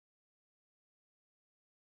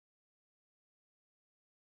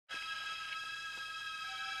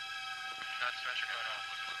Not symmetrical at all.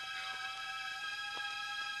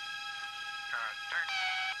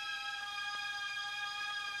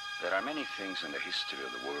 There are many things in the history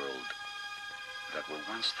of the world that were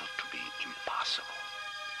once thought to be impossible.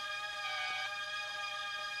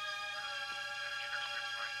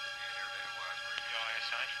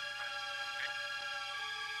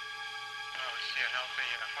 Healthy,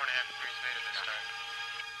 4.5 degrees beta this time.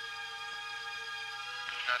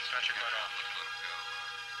 Not symmetrical at all.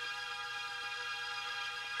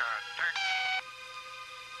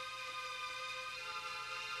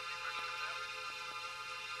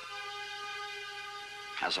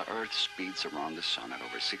 As our Earth speeds around the sun at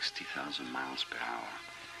over 60,000 miles per hour,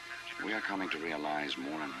 we are coming to realize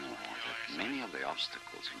more and more that many of the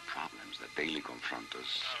obstacles and problems that daily confront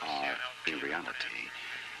us are, in reality,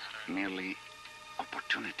 merely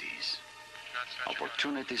opportunities.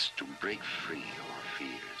 Opportunities to break free of our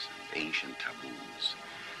fears and ancient taboos.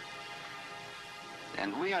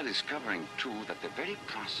 And we are discovering, too, that the very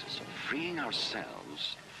process of freeing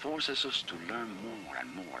ourselves forces us to learn more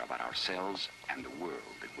and more about ourselves and the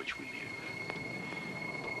world in which we live.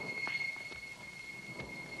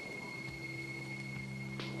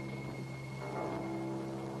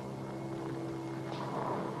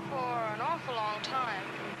 For an awful long time,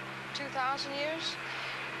 2,000 years,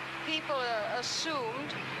 people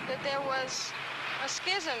assumed that there was a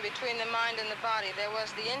schism between the mind and the body. There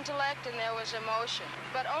was the intellect and there was emotion.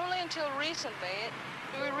 But only until recently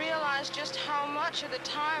do we realize just how much of the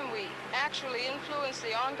time we actually influence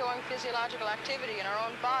the ongoing physiological activity in our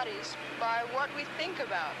own bodies by what we think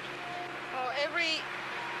about. Oh, every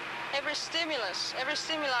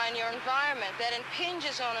stimuli in your environment that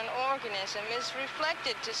impinges on an organism is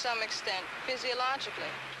reflected to some extent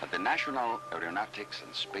physiologically. At the National Aeronautics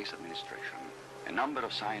and Space Administration, a number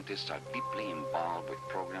of scientists are deeply involved with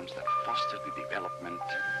programs that foster the development of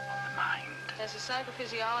the mind. As a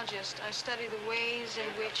psychophysiologist, I study the ways in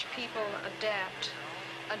which people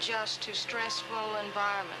adjust to stressful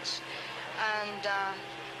environments. And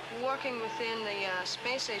working within the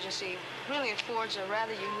space agency really affords a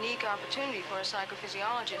rather unique opportunity for a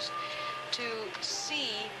psychophysiologist to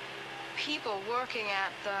see people working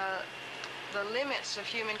at the limits of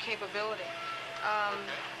human capability.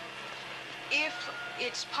 If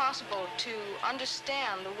it's possible to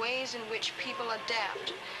understand the ways in which people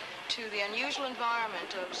adapt to the unusual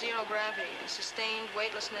environment of zero gravity, sustained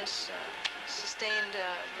weightlessness, sustained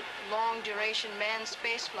long-duration manned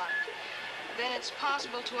spaceflight, then it's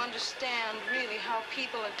possible to understand really how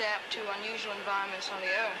people adapt to unusual environments on the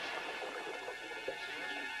Earth.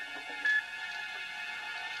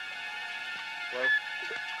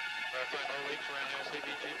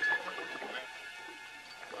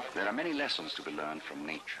 There are many lessons to be learned from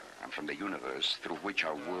nature and from the universe through which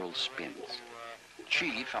our world spins.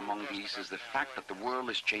 Chief among these is the fact that the world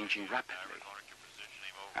is changing rapidly,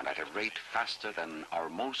 and at a rate faster than our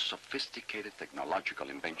most sophisticated technological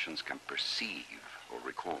inventions can perceive or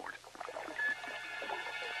record.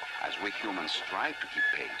 As we humans strive to keep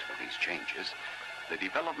pace with these changes, the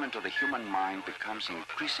development of the human mind becomes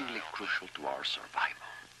increasingly crucial to our survival.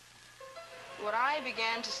 What I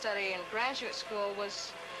began to study in graduate school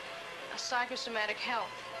was psychosomatic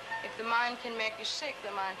health. If the mind can make you sick,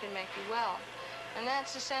 the mind can make you well. And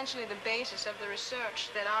that's essentially the basis of the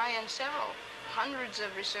research that I and several hundreds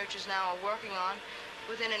of researchers now are working on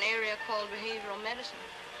within an area called behavioral medicine.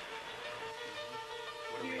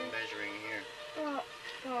 What are we measuring here?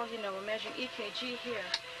 Well, you know, we're measuring EKG here.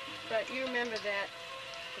 But you remember that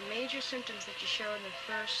the major symptoms that you showed in the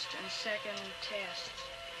first and second tests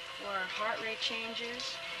were heart rate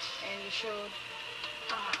changes, and you showed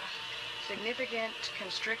significant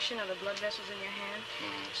constriction of the blood vessels in your hand.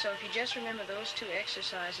 So if you just remember those two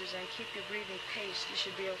exercises and keep your breathing paced, you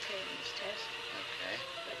should be okay in this test. Okay.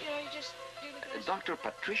 But, you know, you just do the Dr.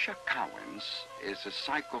 Patricia Cowings is a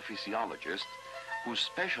psychophysiologist whose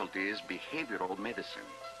specialty is behavioral medicine.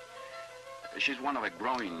 She's one of a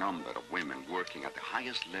growing number of women working at the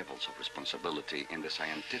highest levels of responsibility in the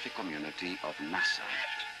scientific community of NASA.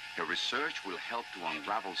 Her research will help to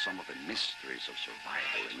unravel some of the mysteries of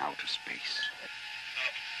survival in outer space.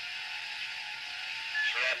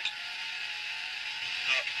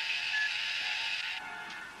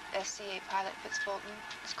 SC-8 pilot Fitz Fulton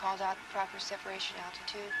has called out proper separation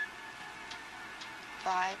altitude.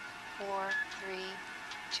 5, 4, 3,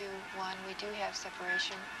 2, 1. We do have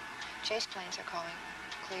separation. Chase planes are calling.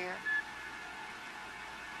 Clear.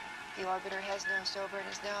 The orbiter has nosed over and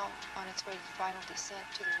is now on its way to the final descent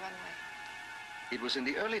to the runway. It was in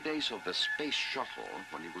the early days of the space shuttle,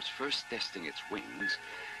 when it was first testing its wings,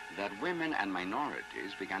 that women and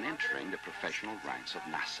minorities began entering the professional ranks of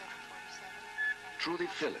NASA. Trudy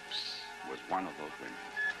Phillips was one of those women.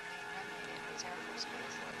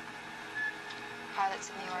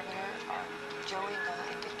 Pilots in the orbiter are Joey, Noel,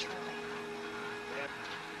 and Dick Truly.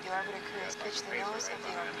 The orbiter crew has pitched the nose of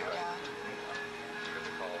the orbiter down.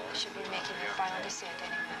 They should be making their final descent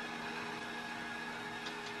any minute.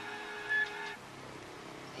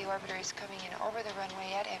 The orbiter is coming in over the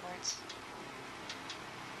runway at Edwards.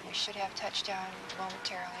 We should have touchdown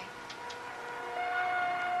momentarily.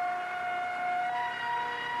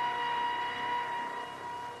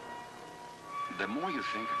 The more you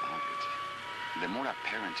think about it, the more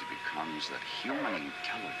apparent it becomes that human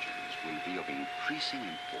intelligence will be of increasing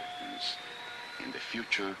importance in the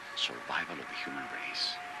future survival of the human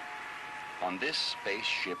race. On this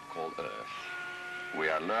spaceship called Earth, we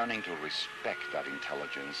are learning to respect that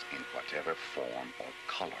intelligence in whatever form or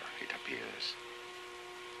color it appears.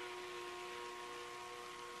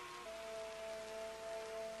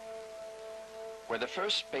 When the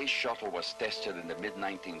first space shuttle was tested in the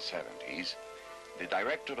mid-1970s, the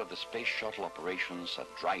director of the space shuttle operations at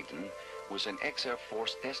Dryden was an ex-Air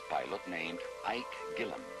Force test pilot named Ike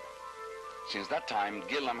Gillum. Since that time,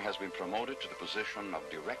 Gillum has been promoted to the position of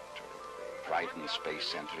director of Dryden Space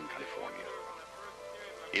Center in California.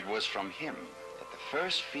 It was from him that the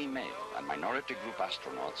first female and minority group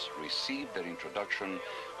astronauts received their introduction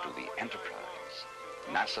to the Enterprise,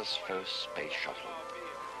 NASA's first space shuttle.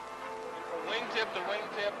 From wingtip to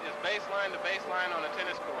wingtip is baseline to baseline on a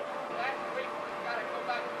tennis court.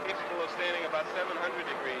 Capable of standing about 700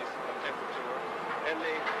 degrees of temperature. And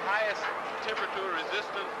the highest temperature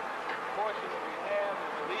resistant portion that we have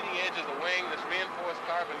is the leading edge of the wing, this reinforced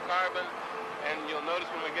carbon-carbon. And you'll notice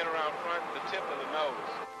when we get around front, the tip of the nose.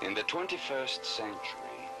 In the 21st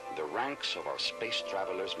century, the ranks of our space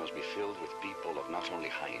travelers must be filled with people of not only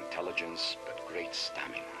high intelligence, but great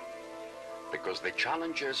stamina. Because the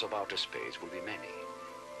challenges of outer space will be many.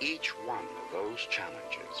 Each one of those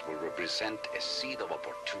challenges will represent a seed of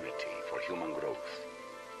opportunity for human growth.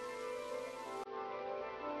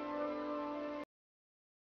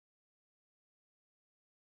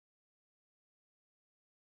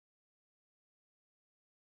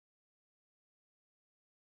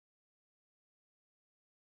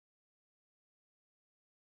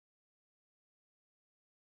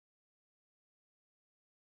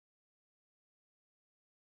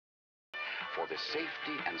 For the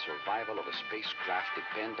safety and survival of a spacecraft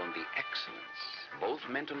depend on the excellence, both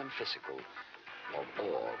mental and physical, of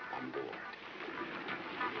all on board.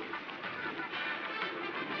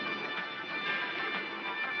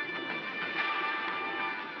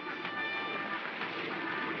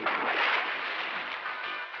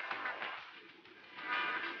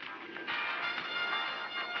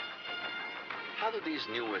 How do these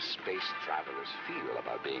newest space travelers feel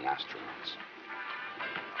about being astronauts?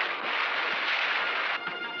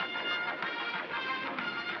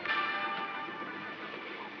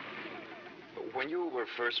 When you were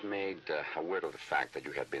first made aware of the fact that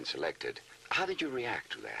you had been selected, how did you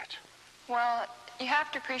react to that? Well, you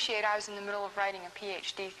have to appreciate I was in the middle of writing a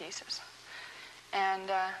PhD thesis. And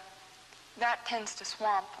that tends to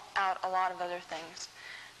swamp out a lot of other things.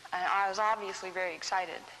 And I was obviously very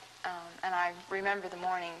excited. And I remember the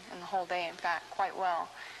morning and the whole day, in fact, quite well.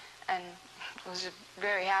 And was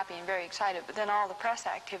very happy and very excited. But then all the press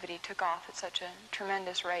activity took off at such a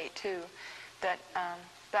tremendous rate, too, that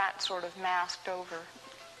that sort of masked over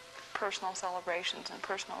personal celebrations and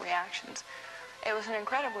personal reactions. It was an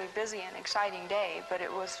incredibly busy and exciting day, but it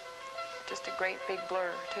was just a great big blur,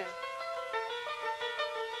 too.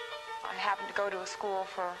 I happened to go to a school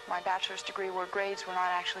for my bachelor's degree where grades were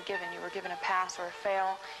not actually given. You were given a pass or a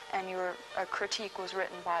fail, and a critique was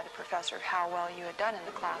written by the professor of how well you had done in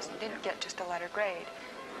the class. You didn't get just a letter grade.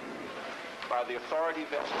 By the authority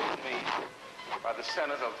vested in me by the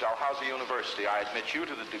Senate of Dalhousie University, I admit you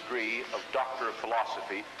to the degree of Doctor of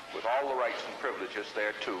Philosophy with all the rights and privileges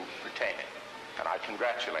thereto pertaining. And I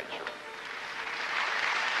congratulate you.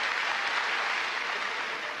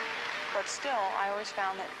 But still, I always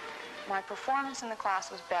found that my performance in the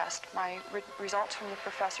class was best. My results from the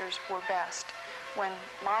professors were best when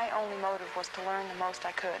my only motive was to learn the most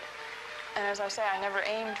I could. And as I say, I never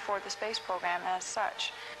aimed for the space program as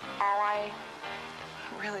such. All I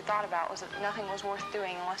really thought about was that nothing was worth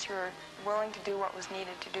doing unless you were willing to do what was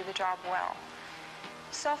needed to do the job well.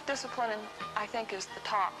 Self-discipline, I think, is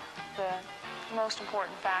the most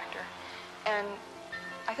important factor. And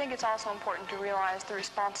I think it's also important to realize the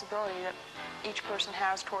responsibility that each person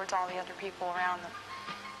has towards all the other people around them.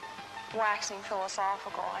 Waxing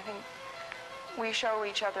philosophical, I think we show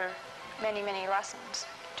each other many, many lessons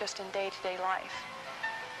just in day-to-day life.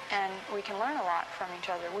 And we can learn a lot from each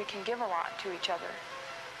other. We can give a lot to each other.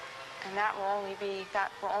 And that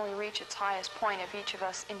will only reach its highest point if each of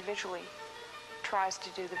us individually tries to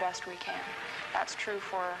do the best we can. That's true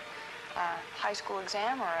for a high school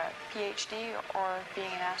exam or a PhD or being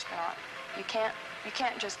an astronaut. You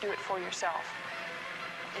can't just do it for yourself.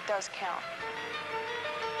 It does count.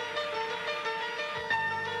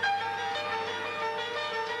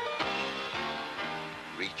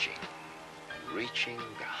 Reaching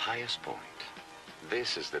the highest point.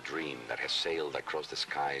 This is the dream that has sailed across the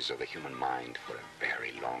skies of the human mind for a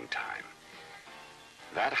very long time.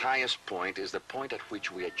 That highest point is the point at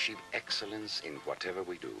which we achieve excellence in whatever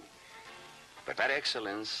we do. But that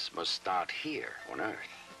excellence must start here on Earth,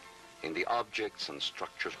 in the objects and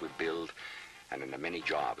structures we build, and in the many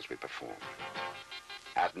jobs we perform.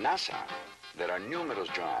 At NASA, there are numerous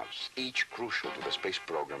jobs, each crucial to the space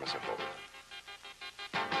program as a whole.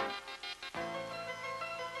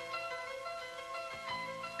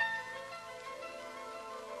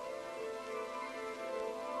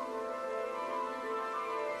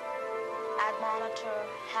 Monitor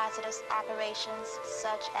hazardous operations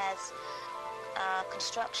such as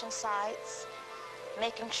construction sites,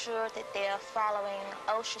 making sure that they're following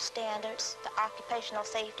OSHA standards, the Occupational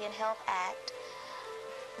Safety and Health Act.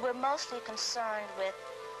 We're mostly concerned with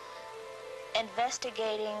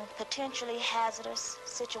investigating potentially hazardous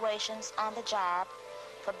situations on the job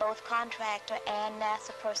for both contractor and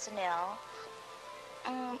NASA personnel.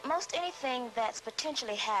 Most anything that's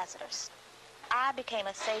potentially hazardous. I became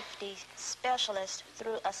a safety specialist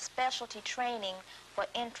through a specialty training for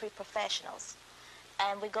entry professionals.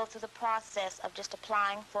 And we go through the process of just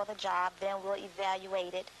applying for the job, then we'll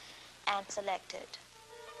evaluate it and select it.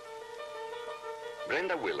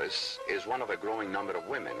 Brenda Willis is one of a growing number of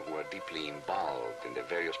women who are deeply involved in the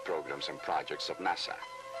various programs and projects of NASA.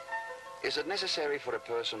 Is it necessary for a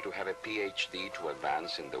person to have a PhD to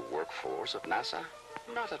advance in the workforce of NASA?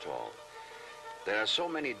 Not at all. There are so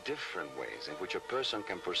many different ways in which a person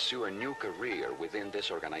can pursue a new career within this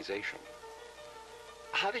organization.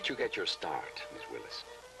 How did you get your start, Ms. Willis?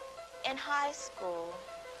 In high school,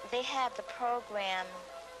 they had the program,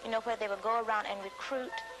 where they would go around and recruit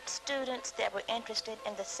students that were interested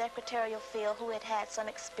in the secretarial field who had had some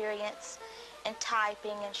experience in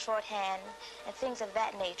typing and shorthand and things of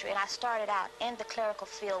that nature. And I started out in the clerical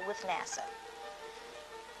field with NASA.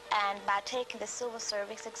 And by taking the civil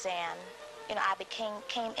service exam, I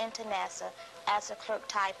came into NASA as a clerk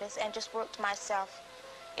typist and just worked myself,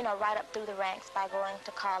 right up through the ranks by going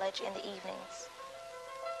to college in the evenings.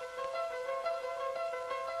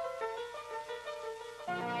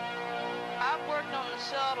 I've worked on the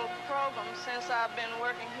shuttle program since I've been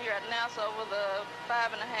working here at NASA over the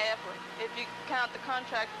 5.5, or if you count the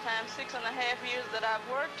contract time, 6.5 years that I've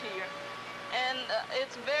worked here. And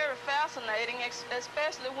it's very fascinating,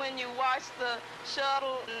 especially when you watch the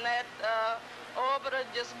shuttle and that orbiter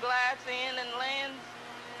just glides in and lands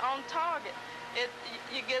on target.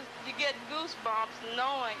 You get goosebumps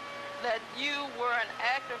knowing that you were an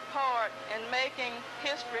active part in making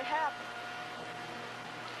history happen.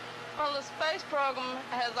 Well, the space program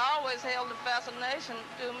has always held a fascination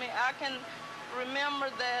to me. I can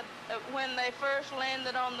remember that when they first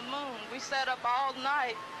landed on the moon, we sat up all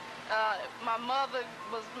night. My mother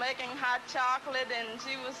was making hot chocolate, and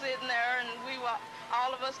she was sitting there, and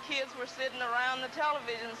all of us kids were sitting around the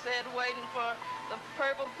television set waiting for the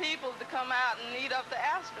purple people to come out and eat up the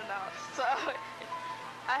astronauts. So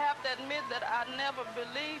I have to admit that I never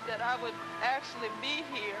believed that I would actually be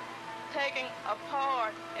here taking a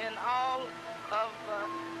part in all of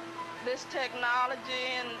this technology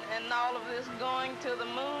and all of this going to the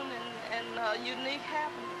moon and unique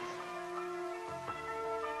happenings.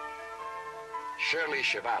 Shirley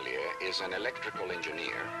Chevalier is an electrical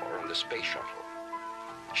engineer on the space shuttle.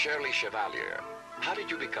 Shirley Chevalier, how did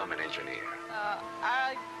you become an engineer?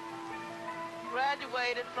 I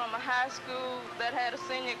graduated from a high school that had a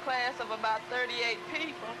senior class of about 38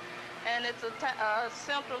 people, and it's a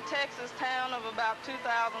central Texas town of about 2,000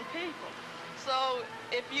 people. So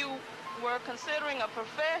if you were considering a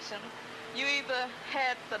profession, you either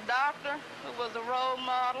had the doctor, who was a role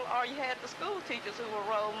model, or you had the school teachers who were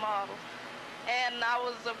role models. And I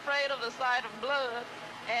was afraid of the sight of blood,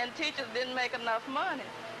 and teachers didn't make enough money.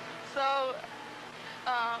 So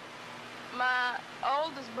my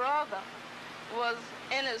oldest brother was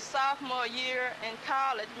in his sophomore year in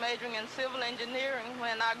college, majoring in civil engineering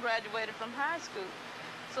when I graduated from high school.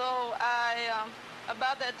 So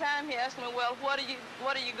about that time, he asked me, well, what are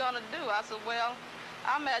you going to do? I said, well,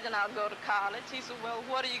 I imagine I'll go to college. He said, well,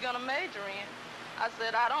 what are you going to major in? I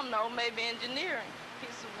said, I don't know, maybe engineering. He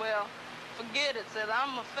said, well, forget it. Said,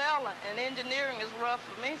 I'm a fella, and engineering is rough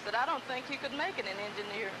for me. Said, I don't think you could make it in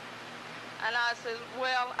engineering. And I said,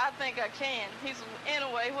 well, I think I can. He said,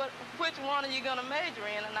 anyway, which one are you going to major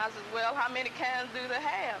in? And I said, well, how many kinds do they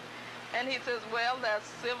have? And he says, well, that's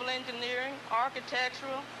civil engineering,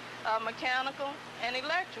 architectural, mechanical, and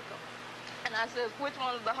electrical. And I said, which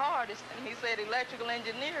one is the hardest? And he said, electrical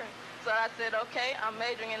engineering. So I said, okay, I'm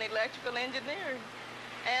majoring in electrical engineering.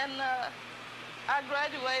 And I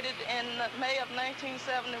graduated in May of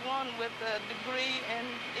 1971 with a degree in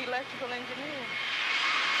electrical engineering.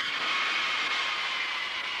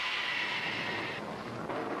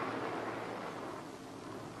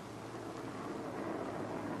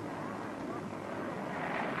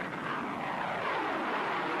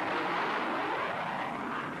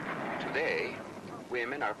 Today,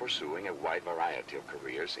 women are pursuing a wide variety of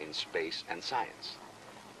careers in space and science.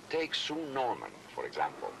 Take Sue Norman, for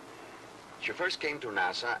example. She first came to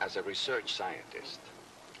NASA as a research scientist.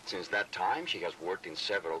 Since that time, she has worked in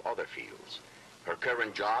several other fields. Her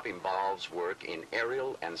current job involves work in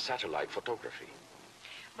aerial and satellite photography.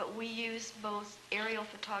 But we use both aerial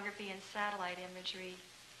photography and satellite imagery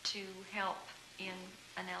to help in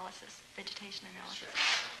analysis, vegetation analysis.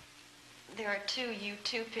 There are two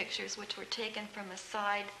U-2 pictures which were taken from a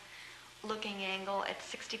side-looking angle at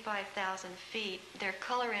 65,000 feet. They're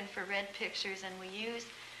color infrared pictures, and we use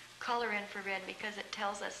color infrared because it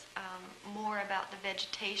tells us more about the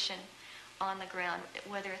vegetation on the ground,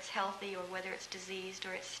 whether it's healthy or whether it's diseased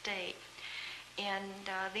or its state. And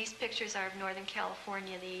these pictures are of Northern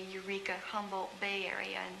California, the Eureka Humboldt Bay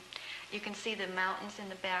area, and you can see the mountains in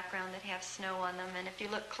the background that have snow on them, and if you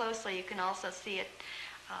look closely you can also see a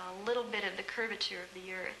little bit of the curvature of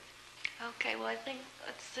the earth. Okay, well I think,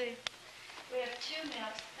 let's see, we have two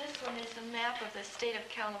maps. This one is a map of the state of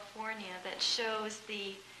California that shows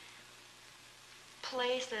the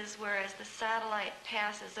places where as the satellite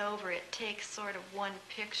passes over it takes sort of one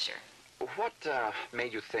picture. What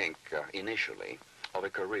made you think initially of a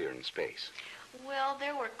career in space? Well,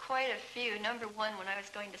 there were quite a few. Number one, when I was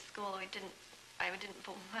going to school, I didn't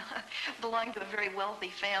belong to a very wealthy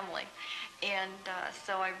family, and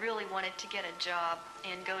so I really wanted to get a job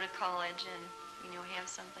and go to college and, you know, have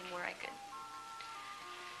something where I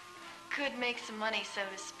could make some money, so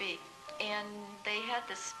to speak. And they had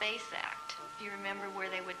the Space Act, if you remember, where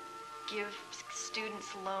they would give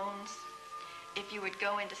students loans if you would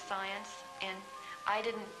go into science, and I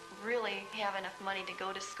didn't really have enough money to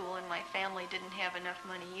go to school, and my family didn't have enough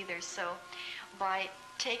money either, so by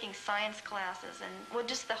taking science classes and, well,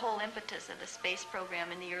 just the whole impetus of the space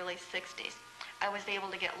program in the early 60s, I was able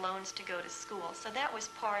to get loans to go to school. So that was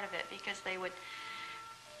part of it, because they would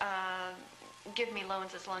give me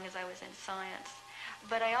loans as long as I was in science.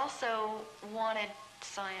 But I also wanted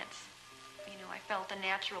science. You know, I felt a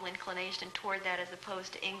natural inclination toward that as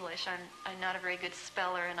opposed to English. I'm not a very good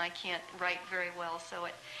speller, and I can't write very well, so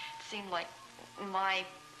it seemed like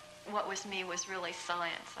what was me was really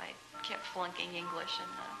science. I kept flunking English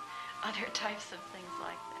and other types of things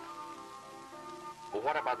like that. Well,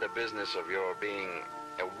 what about the business of your being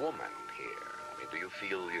a woman here? I mean, do you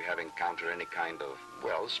feel you have encountered any kind of,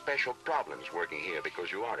 well, special problems working here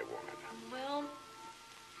because you are a woman? Well,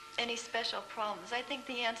 any special problems? I think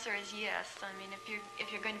the answer is yes. I mean,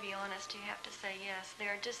 if you're going to be honest, you have to say yes. There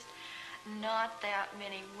are just not that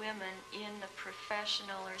many women in the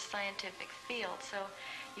professional or scientific field, so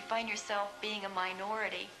you find yourself being a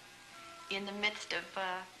minority in the midst of,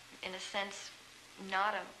 in a sense,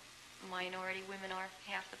 not a minority. Women are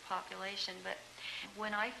half the population, but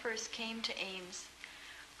when I first came to Ames,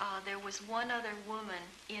 there was one other woman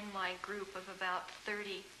in my group of about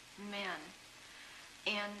 30 men,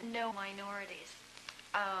 and no minorities.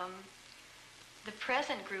 The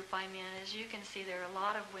present group I'm in, as you can see, there are a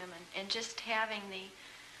lot of women, and just having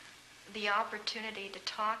the opportunity to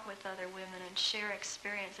talk with other women and share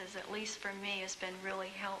experiences, at least for me, has been really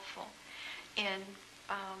helpful and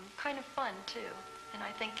kind of fun too. And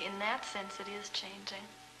I think in that sense it is changing.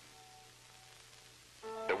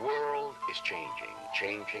 The world is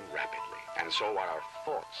changing rapidly, and so are our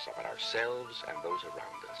thoughts about ourselves and those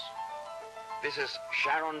around us. This is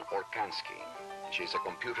Sharon Orkansky. She's a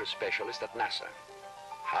computer specialist at NASA.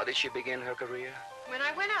 How did she begin her career? When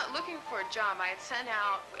I went out looking for a job, I had sent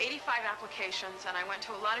out 85 applications, and I went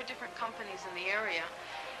to a lot of different companies in the area.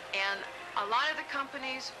 And a lot of the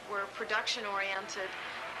companies were production-oriented,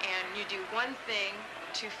 and you do one thing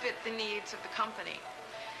to fit the needs of the company.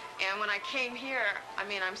 And when I came here, I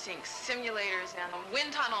mean, I'm seeing simulators and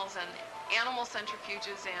wind tunnels and animal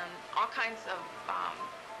centrifuges and all kinds of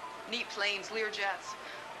neat planes, Learjets.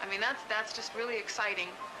 I mean, that's just really exciting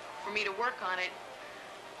for me to work on it.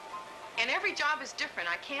 And every job is different.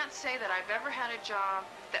 I can't say that I've ever had a job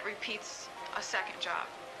that repeats a second job.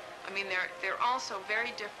 I mean, they're all so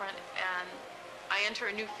very different, and I enter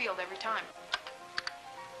a new field every time.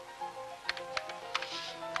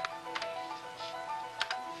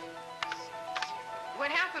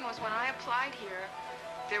 What happened was when I applied here,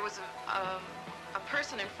 there was a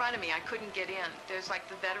person in front of me. I couldn't get in. There's like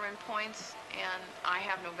the veteran points, and I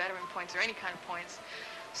have no veteran points or any kind of points.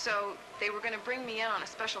 So they were going to bring me in on a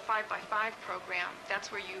special 5x5 program.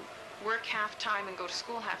 That's where you work half-time and go to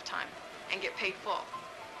school half-time and get paid full.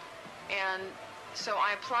 And so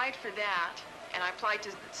I applied for that, and I applied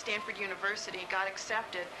to Stanford University, got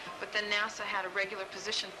accepted, but then NASA had a regular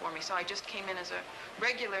position for me, so I just came in as a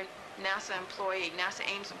regular NASA employee, NASA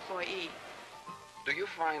Ames employee. Do you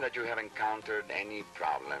find that you have encountered any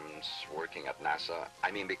problems working at NASA?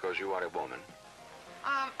 I mean, because you are a woman.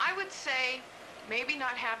 I would say maybe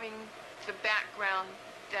not having the background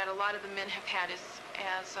that a lot of the men have had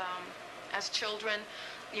as children.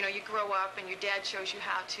 You know, you grow up and your dad shows you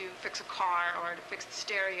how to fix a car or to fix the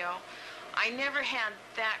stereo. I never had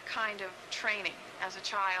that kind of training as a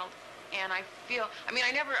child, and I feel, I mean,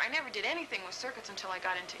 I never did anything with circuits until I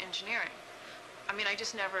got into engineering. I mean, I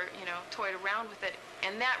just never, you know, toyed around with it,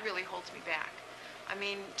 and that really holds me back. I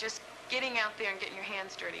mean, just getting out there and getting your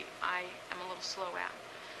hands dirty, I am a little slow at.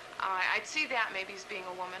 I'd see that maybe as being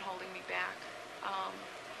a woman holding me back.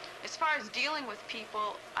 As far as dealing with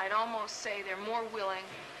people, I'd almost say they're more willing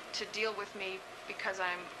to deal with me because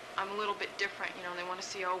I'm a little bit different. You know, they want to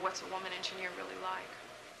see, oh, what's a woman engineer really like?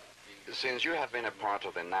 Since you have been a part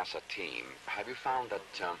of the NASA team, have you found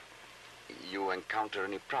that you encounter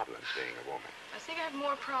any problems being a woman? I think I have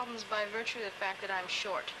more problems by virtue of the fact that I'm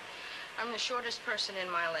short. I'm the shortest person in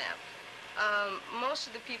my lab. Most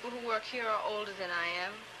of the people who work here are older than I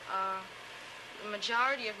am. The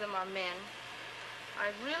majority of them are men.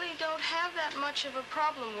 I really don't have that much of a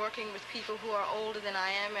problem working with people who are older than I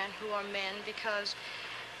am and who are men because,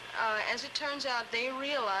 as it turns out, they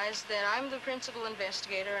realize that I'm the principal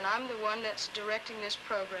investigator and I'm the one that's directing this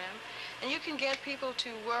program. And you can get people to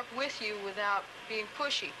work with you without being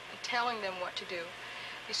pushy and telling them what to do.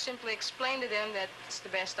 You simply explain to them that it's the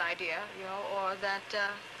best idea, you know, or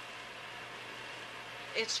that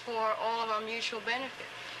it's for all of our mutual benefit.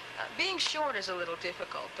 Being short is a little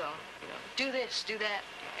difficult, though. You know, do this, do that.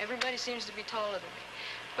 Everybody seems to be taller than me.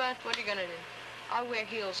 But what are you going to do? I wear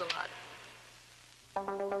heels a lot.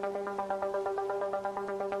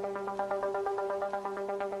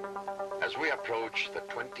 As we approach the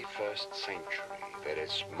 21st century, there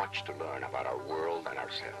is much to learn about our world and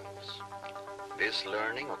ourselves. This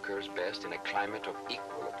learning occurs best in a climate of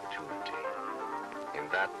equal opportunity. In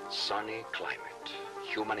that sunny climate,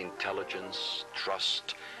 human intelligence,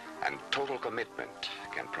 trust, and total commitment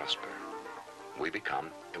can prosper. We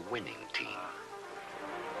become a winning team.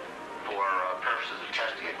 For purposes of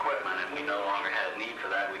testing equipment, and we no longer had a need for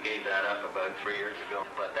that. We gave that up about 3 years ago.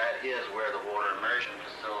 But that is where the water immersion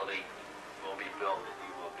facility will be built.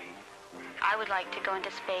 I would like to go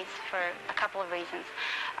into space for a couple of reasons.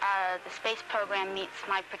 The space program meets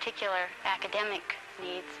my particular academic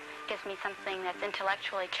needs. Gives me something that's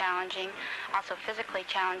intellectually challenging, also physically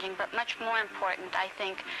challenging, but much more important, I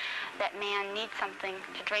think, that man needs something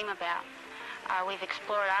to dream about. We've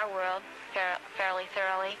explored our world fairly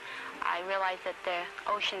thoroughly. I realize that the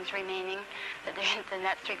ocean's remaining, that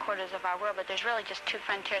that's 3/4 of our world, but there's really just 2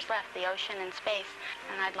 frontiers left, the ocean and space,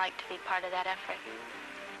 and I'd like to be part of that effort.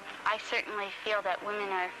 I certainly feel that women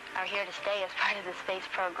are here to stay as part of the space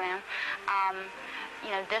program. You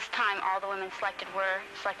know, this time all the women selected were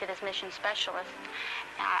selected as mission specialists.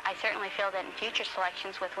 I certainly feel that in future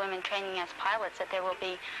selections with women training as pilots that there will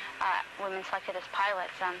be women selected as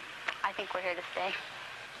pilots. I think we're here to stay.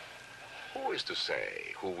 Who is to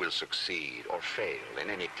say who will succeed or fail in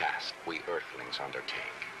any task we Earthlings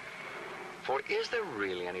undertake? For is there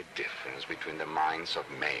really any difference between the minds of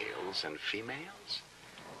males and females?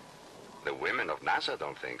 The women of NASA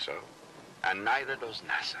don't think so, and neither does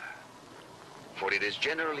NASA. For it is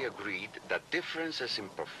generally agreed that differences in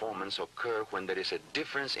performance occur when there is a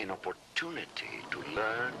difference in opportunity to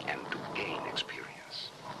learn and to gain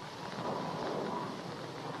experience.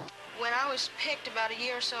 When I was picked about a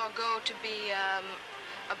year or so ago to be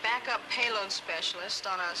a backup payload specialist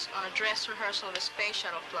on a dress rehearsal of a space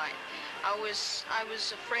shuttle flight, I was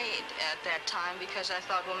afraid at that time because I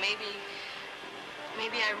thought, well, maybe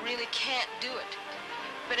I really can't do it.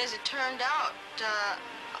 But as it turned out,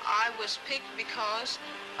 I was picked because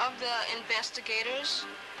of the investigators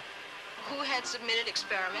who had submitted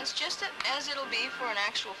experiments, just as it'll be for an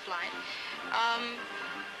actual flight.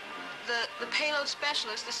 the payload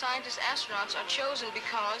specialists, the scientists, astronauts, are chosen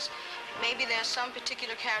because maybe there's some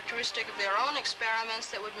particular characteristic of their own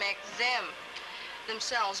experiments that would make them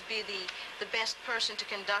themselves be the best person to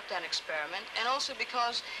conduct that experiment, and also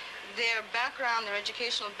because their background, their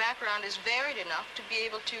educational background is varied enough to be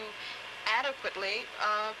able to adequately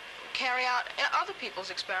carry out other people's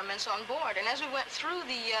experiments on board. And as we went through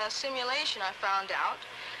the simulation, I found out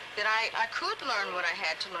that I could learn what I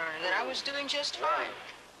had to learn, and that I was doing just fine.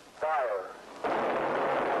 Fire.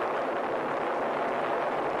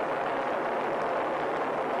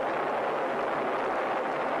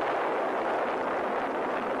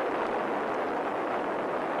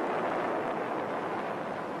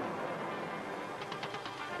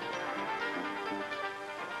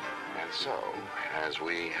 So, as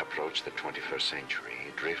we approach the 21st century,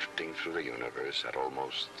 drifting through the universe at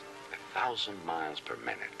almost 1,000 miles per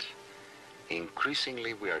minute,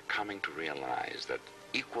 increasingly we are coming to realize that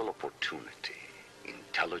equal opportunity,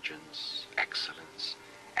 intelligence, excellence,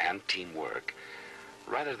 and teamwork,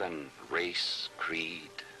 rather than race,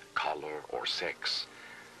 creed, color, or sex,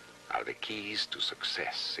 are the keys to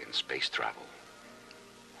success in space travel.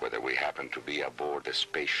 Whether we happen to be aboard the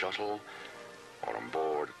space shuttle or on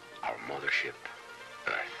board our mothership,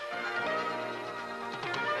 Earth.